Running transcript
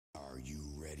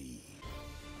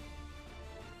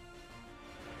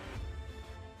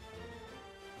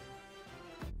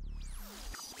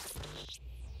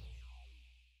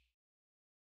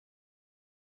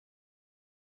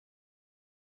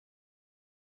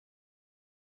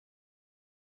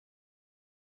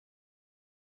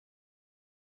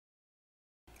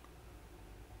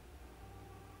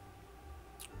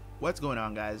What's going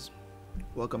on, guys?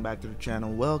 Welcome back to the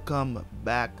channel. Welcome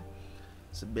back.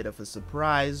 It's a bit of a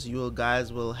surprise. You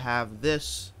guys will have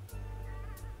this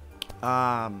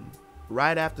right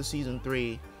after season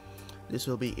 3. This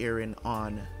will be airing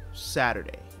on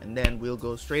Saturday, and then we'll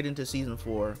go straight into season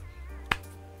 4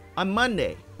 on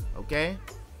Monday. Okay,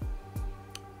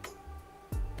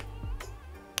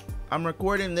 I'm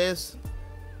recording this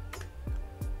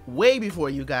way before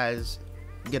you guys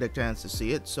get a chance to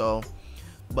see it, so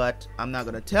but I'm not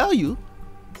gonna tell you.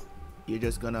 You're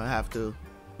just gonna have to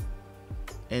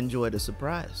enjoy the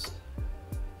surprise.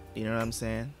 You know what I'm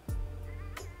saying?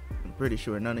 I'm pretty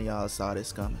sure none of y'all saw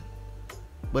this coming.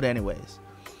 But anyways,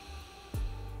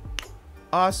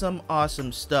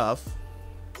 awesome stuff,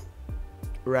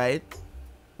 right?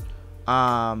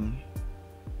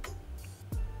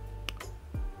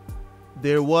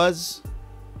 There was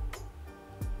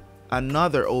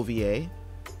another OVA.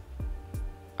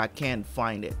 I can't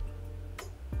find it.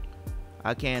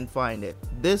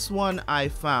 This one I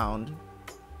found.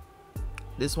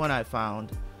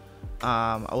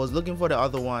 I was looking for the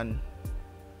other one.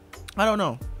 I don't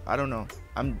know.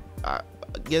 I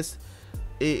guess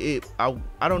I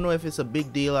don't know if it's a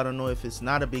big deal. I don't know if it's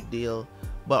not a big deal.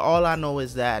 But all I know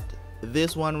is that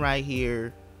this one right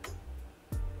here,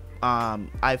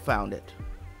 I found it,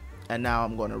 and now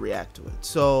I'm going to react to it.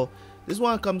 So this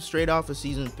one comes straight off of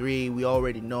season 3. We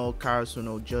already know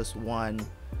Karasuno just won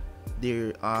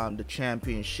their the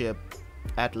championship,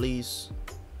 at least.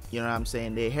 You know what I'm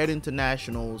saying? They head into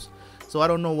nationals. So I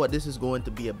don't know what this is going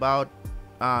to be about.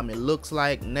 It looks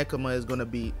like Nekoma is going to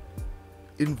be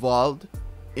involved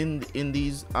in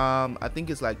these. I think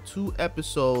it's like 2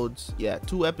 episodes. Yeah,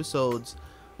 2 episodes.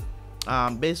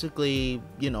 Basically,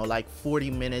 you know, like 40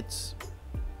 minutes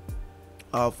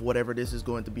of whatever this is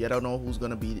going to be. I don't know who's going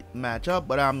to be match up,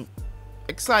 but I'm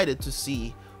excited to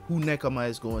see who Nekoma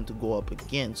is going to go up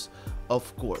against,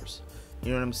 of course.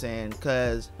 You know what I'm saying?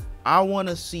 Because I want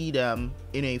to see them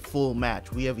in a full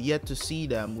match. We have yet to see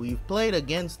them. We've played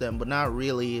against them, but not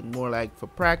really, more like for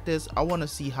practice. I want to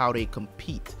see how they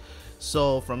compete.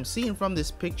 So from seeing from this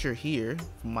picture here,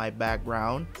 from my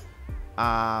background,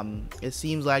 it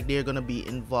seems like they're going to be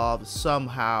involved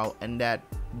somehow, and that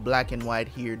black and white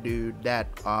here dude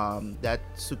that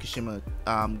Tsukishima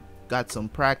got some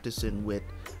practicing with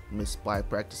Miss Spy,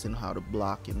 practicing how to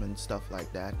block him and stuff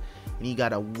like that, and he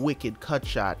got a wicked cut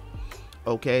shot.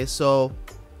 Okay, so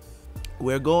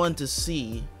we're going to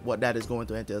see what that is going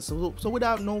to entail. So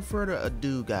without no further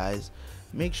ado, guys,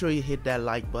 make sure you hit that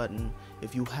like button.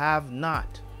 If you have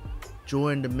not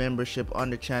joined the membership on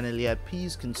the channel yet,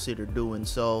 please consider doing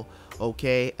so.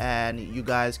 Okay, and you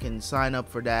guys can sign up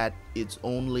for that. It's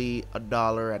only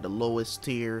 $1 at the lowest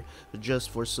tier,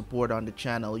 just for support on the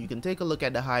channel. You can take a look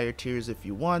at the higher tiers if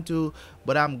you want to,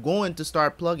 but I'm going to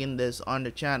start plugging this on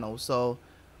the channel. So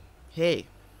hey,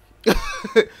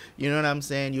 you know what I'm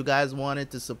saying? You guys wanted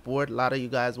to support. A lot of you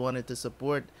guys wanted to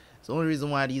support. It's the only reason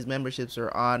why these memberships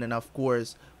are on. And of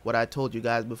course, what I told you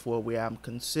guys before, where I'm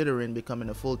considering becoming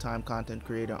a full-time content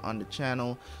creator on the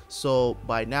channel. So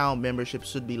by now, membership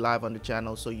should be live on the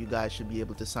channel, so you guys should be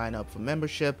able to sign up for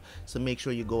membership. So make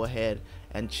sure you go ahead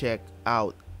and check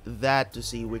out that to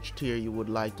see which tier you would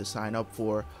like to sign up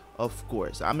for. Of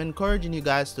course, I'm encouraging you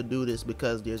guys to do this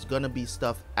because there's gonna be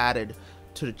stuff added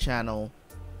to the channel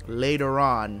later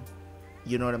on.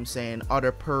 You know what I'm saying?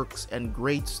 Other perks and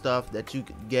great stuff that you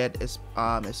could get,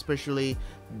 especially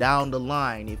down the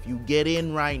line. If you get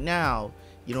in right now,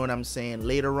 you know what I'm saying,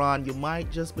 later on you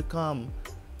might just become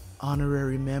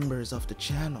honorary members of the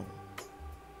channel.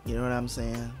 You know what I'm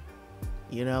saying?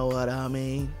 You know what I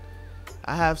mean?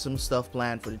 I have some stuff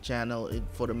planned for the channel,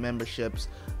 for the memberships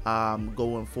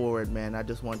going forward, man. I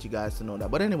just want you guys to know that.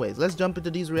 But anyways, let's jump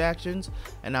into these reactions,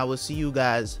 and I will see you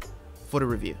guys for the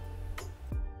review.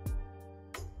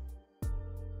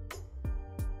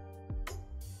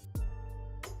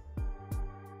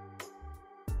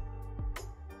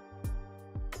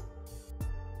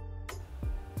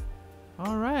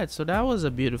 All right, so that was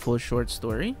a beautiful short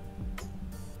story,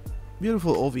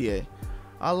 beautiful OVA.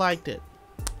 I liked it.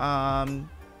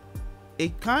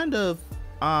 It kind of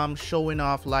showing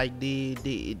off like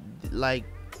the like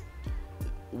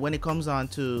when it comes on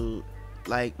to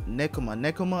like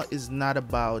Nekoma is not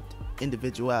about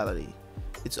individuality.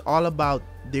 It's all about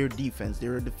their defense.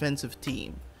 They're a defensive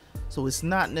team. So it's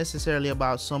not necessarily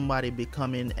about somebody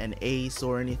becoming an ace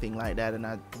or anything like that.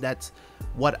 And that's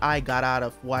what I got out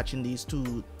of watching these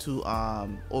two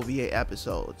OVA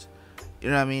episodes. You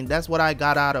know what I mean? That's what I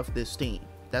got out of this team.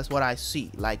 That's what I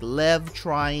see. Like, Lev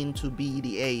trying to be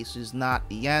the ace is not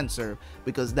the answer,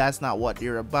 because that's not what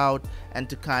they're about. And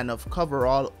to kind of cover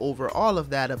over all of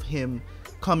that, of him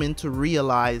coming to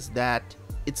realize that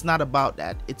it's not about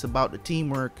that. It's about the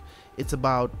teamwork. It's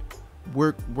about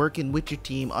working with your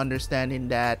team, understanding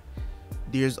that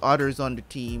there's others on the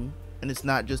team, and it's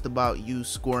not just about you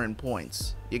scoring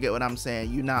points. You get what I'm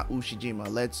saying? You're not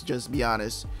Ushijima. Let's just be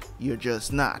honest. You're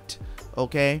just not.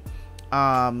 Okay?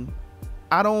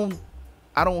 I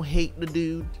don't hate the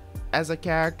dude as a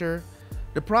character.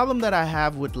 The problem that I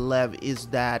have with Lev is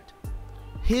that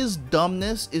his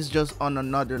dumbness is just on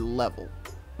another level.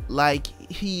 Like,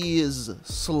 he is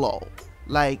slow,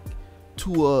 like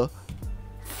to a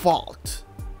fault.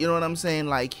 You know what I'm saying?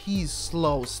 Like, he's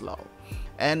slow.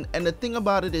 And the thing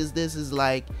about it is, this is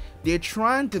like, they're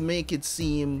trying to make it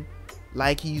seem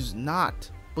like he's not,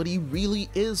 but he really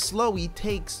is slow. He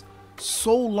takes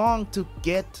so long to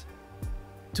get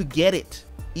it.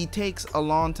 He takes a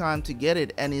long time to get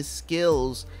it, and his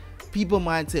skills, people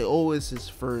might say, oh, it's his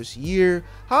first year.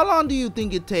 How long do you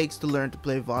think it takes to learn to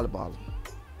play volleyball?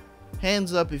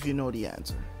 Hands up if you know the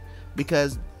answer,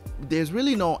 because there's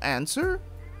really no answer.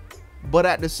 But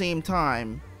at the same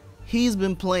time, he's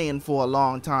been playing for a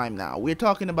long time now. We're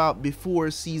talking about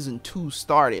before season 2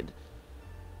 started,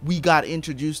 we got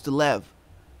introduced to Lev.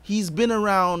 He's been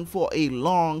around for a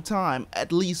long time,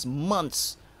 at least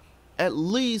months. At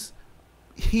least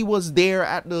he was there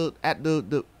at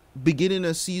the beginning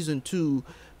of season 2,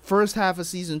 first half of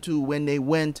season 2, when they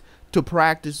went to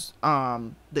practice the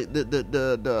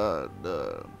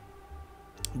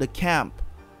camp,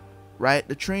 right?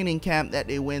 The training camp that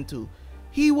they went to.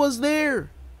 He was there.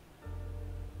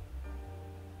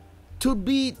 To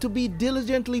be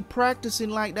diligently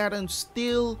practicing like that and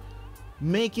still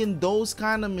making those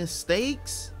kind of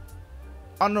mistakes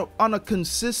on a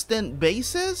consistent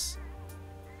basis,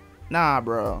 nah,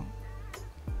 bro.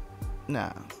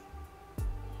 Nah.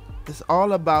 It's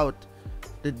all about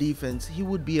the defense. He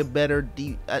would be a better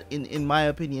in my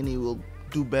opinion, he will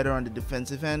do better on the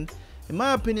defensive end. In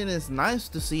my opinion, it's nice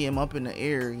to see him up in the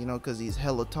air, you know, because he's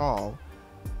hella tall,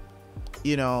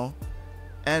 you know.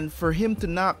 And for him to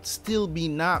not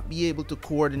be able to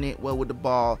coordinate well with the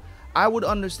ball, I would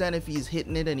understand if he's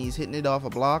hitting it and he's hitting it off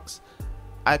of blocks.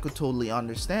 I could totally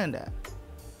understand that.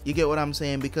 You get what I'm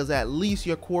saying? Because at least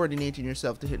you're coordinating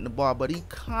yourself to hitting the ball. But he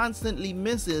constantly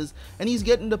misses, and he's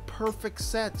getting the perfect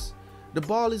sets. The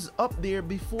ball is up there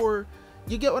before,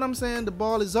 you get what I'm saying? The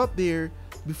ball is up there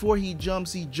before he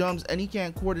jumps, and he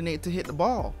can't coordinate to hit the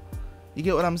ball. You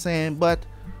get what I'm saying? But,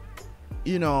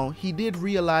 you know, he did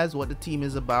realize what the team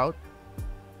is about.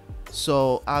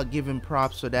 So I'll give him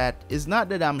props for that. It's not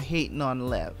that I'm hating on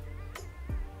Lev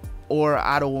or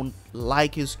I don't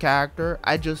like his character.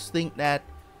 I just think that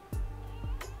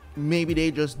maybe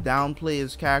they just downplay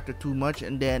his character too much,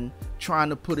 and then trying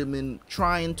to put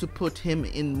him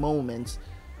in moments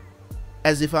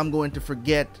as if I'm going to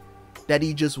forget that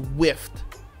he just whiffed.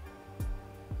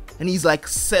 And he's like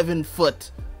 7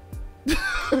 foot.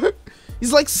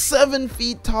 He's like 7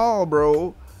 feet tall,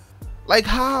 bro. Like,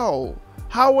 how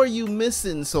are you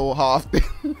missing so often?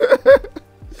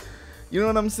 You know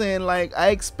what I'm saying? Like, I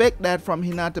expect that from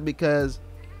Hinata, because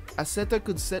a setter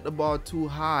could set the ball too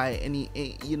high, and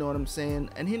he, you know what I'm saying?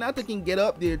 And Hinata can get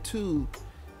up there too.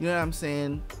 You know what I'm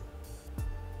saying?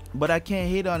 But I can't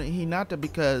hate on Hinata,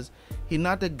 because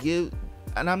Hinata give,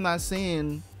 and I'm not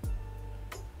saying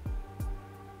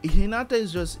Hinata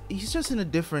is he's just in a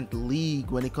different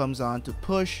league when it comes on to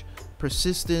push,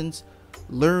 persistence,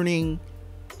 learning.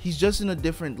 He's just in a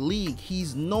different league.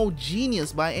 He's no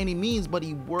genius by any means, but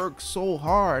he works so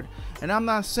hard. And I'm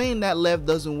not saying that Lev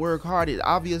doesn't work hard. It's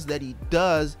obvious that he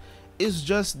does. It's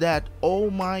just that,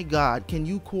 oh my God, can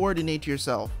you coordinate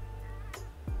yourself?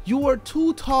 You are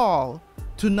too tall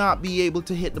to not be able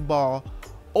to hit the ball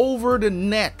over the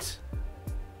net.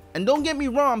 And don't get me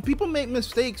wrong, people make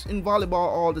mistakes in volleyball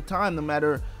all the time, no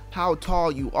matter how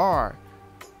tall you are.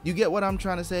 You get what I'm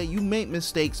trying to say? You make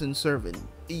mistakes in serving.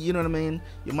 You know what I mean?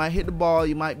 You might hit the ball,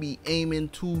 you might be aiming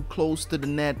too close to the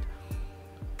net.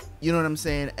 You know what I'm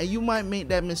saying? And you might make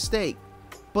that mistake.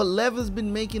 But Lev has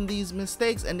been making these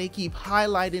mistakes, and they keep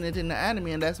highlighting it in the anime,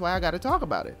 and that's why I got to talk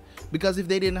about it. Because if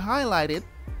they didn't highlight it,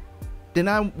 then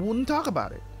I wouldn't talk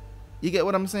about it. You get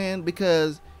what I'm saying?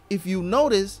 Because if you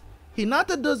notice,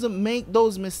 Hinata doesn't make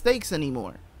those mistakes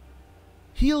anymore.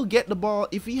 He'll get the ball.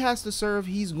 If he has to serve,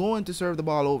 he's going to serve the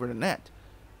ball over the net.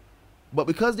 But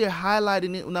because they're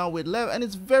highlighting it now with Lev, and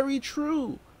it's very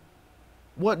true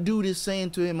what dude is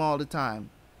saying to him all the time.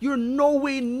 You're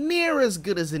nowhere near as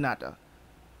good as Hinata.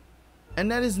 And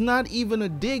that is not even a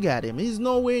dig at him. He's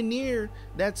nowhere near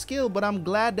that skill, but I'm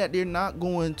glad that they're not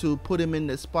going to put him in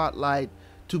the spotlight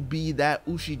to be that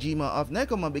Ushijima of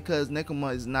Nekoma, because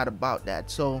Nekoma is not about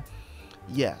that. So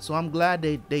yeah, so I'm glad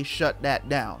they shut that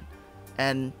down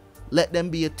and let them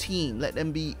be a team. Let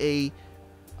them be a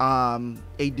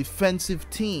defensive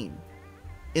team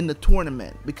in the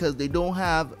tournament, because they don't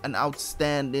have an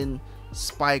outstanding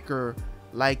spiker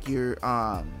like your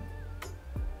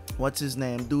what's his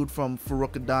name, dude from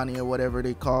Furukadani or whatever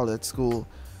they call it at school.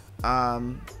 I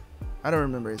don't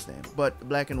remember his name, but the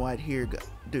black and white hair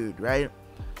dude, right?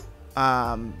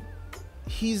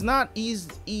 He's not,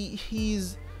 he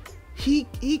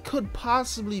could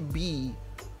possibly be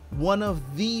one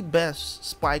of the best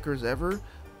spikers ever,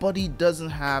 but he doesn't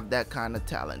have that kind of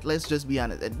talent. Let's just be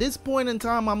honest. At this point in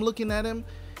time, I'm looking at him,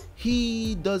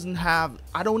 he doesn't have,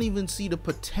 I don't even see the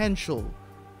potential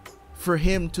for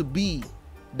him to be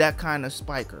that kind of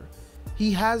spiker.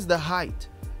 He has the height,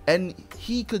 and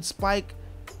he could spike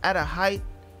at a height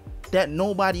that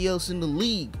nobody else in the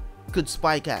league could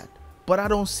spike at, but I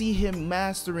don't see him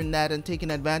mastering that and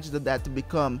taking advantage of that to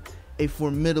become a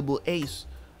formidable ace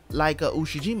like a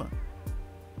Ushijima.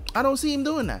 I don't see him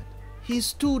doing that.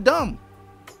 He's too dumb.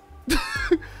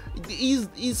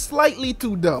 he's slightly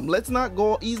too dumb. Let's not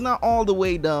go, he's not all the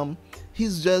way dumb.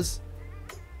 He's just,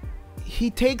 he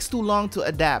takes too long to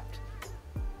adapt,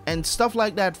 and stuff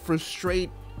like that frustrate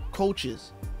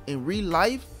coaches. In real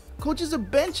life, coaches are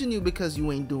benching you because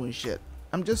you ain't doing shit.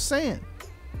 I'm just saying.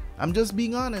 I'm just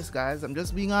being honest, guys. I'm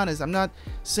just being honest. I'm not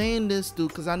saying this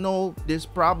because I know there's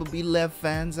probably Lev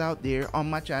fans out there on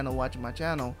my channel watching my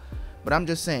channel, but I'm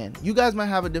just saying, you guys might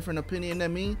have a different opinion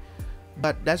than me,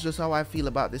 but that's just how I feel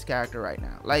about this character right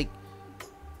now. Like,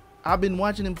 I've been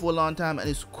watching him for a long time, and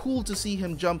it's cool to see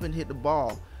him jump and hit the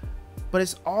ball, but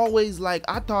it's always like,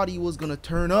 I thought he was gonna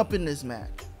turn up in this match.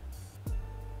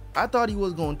 I thought he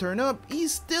was gonna turn up.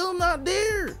 He's still not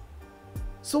there.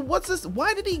 So what's this?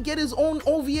 Why did he get his own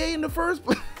OVA in the first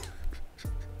place?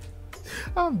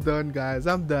 I'm done, guys.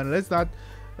 I'm done. Let's not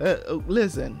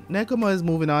listen. Nekoma is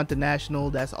moving on to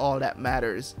national. That's all that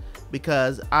matters,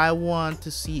 because I want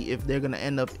to see if they're gonna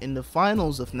end up in the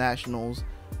finals of nationals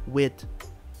with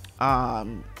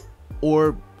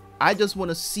or I just want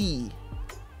to see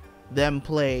them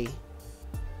play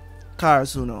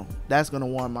Karasuno. That's gonna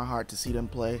warm my heart to see them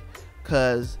play,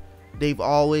 because they've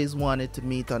always wanted to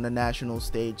meet on the national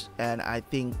stage, and I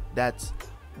think that's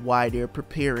why they're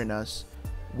preparing us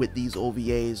with these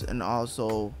OVAs, and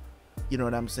also, you know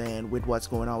what I'm saying, with what's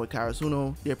going on with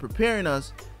Karasuno. They're preparing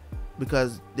us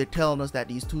because they're telling us that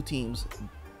these two teams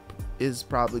is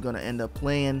probably going to end up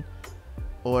playing,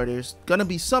 or there's going to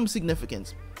be some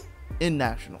significance in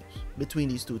nationals between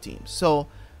these two teams. So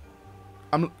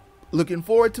I'm looking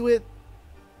forward to it.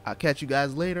 I'll catch you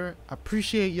guys later. I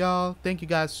appreciate y'all. Thank you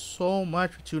guys so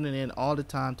much for tuning in all the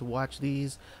time to watch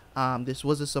these. This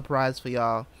was a surprise for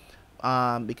y'all,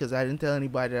 because I didn't tell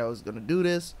anybody that I was gonna do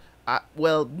this.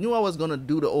 Well, knew I was gonna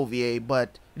do the OVA,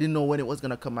 but didn't know when it was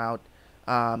gonna come out.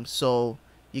 So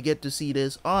you get to see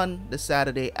this on the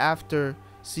Saturday after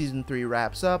season 3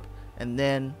 wraps up, and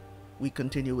then we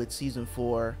continue with season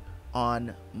 4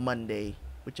 on Monday,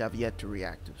 which I've yet to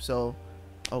react to. So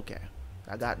okay,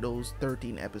 I got those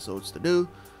 13 episodes to do,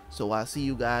 so I'll see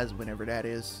you guys whenever that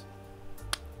is.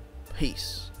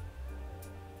 Peace.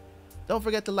 Don't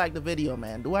forget to like the video,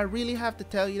 man. Do I really have to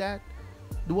tell you that?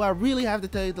 Do I really have to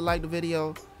tell you to like the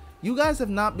video? You guys have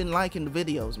not been liking the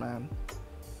videos, man.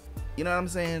 You know what I'm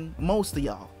saying? Most of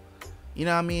y'all. You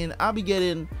know what I mean? I'll be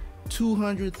getting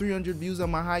 200, 300 views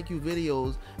on my Haikyuu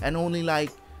videos and only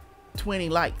like 20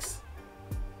 likes.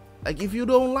 Like, if you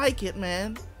don't like it,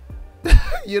 man,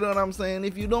 you know what I'm saying?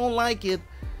 If you don't like it,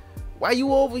 why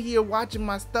you over here watching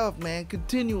my stuff, man,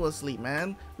 continuously,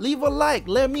 man? Leave a like.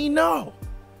 Let me know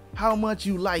how much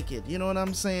you like it. You know what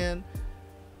I'm saying?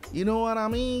 You know what I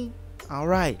mean? All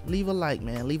right, leave a like,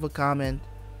 man. Leave a comment.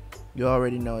 You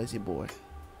already know it's your boy.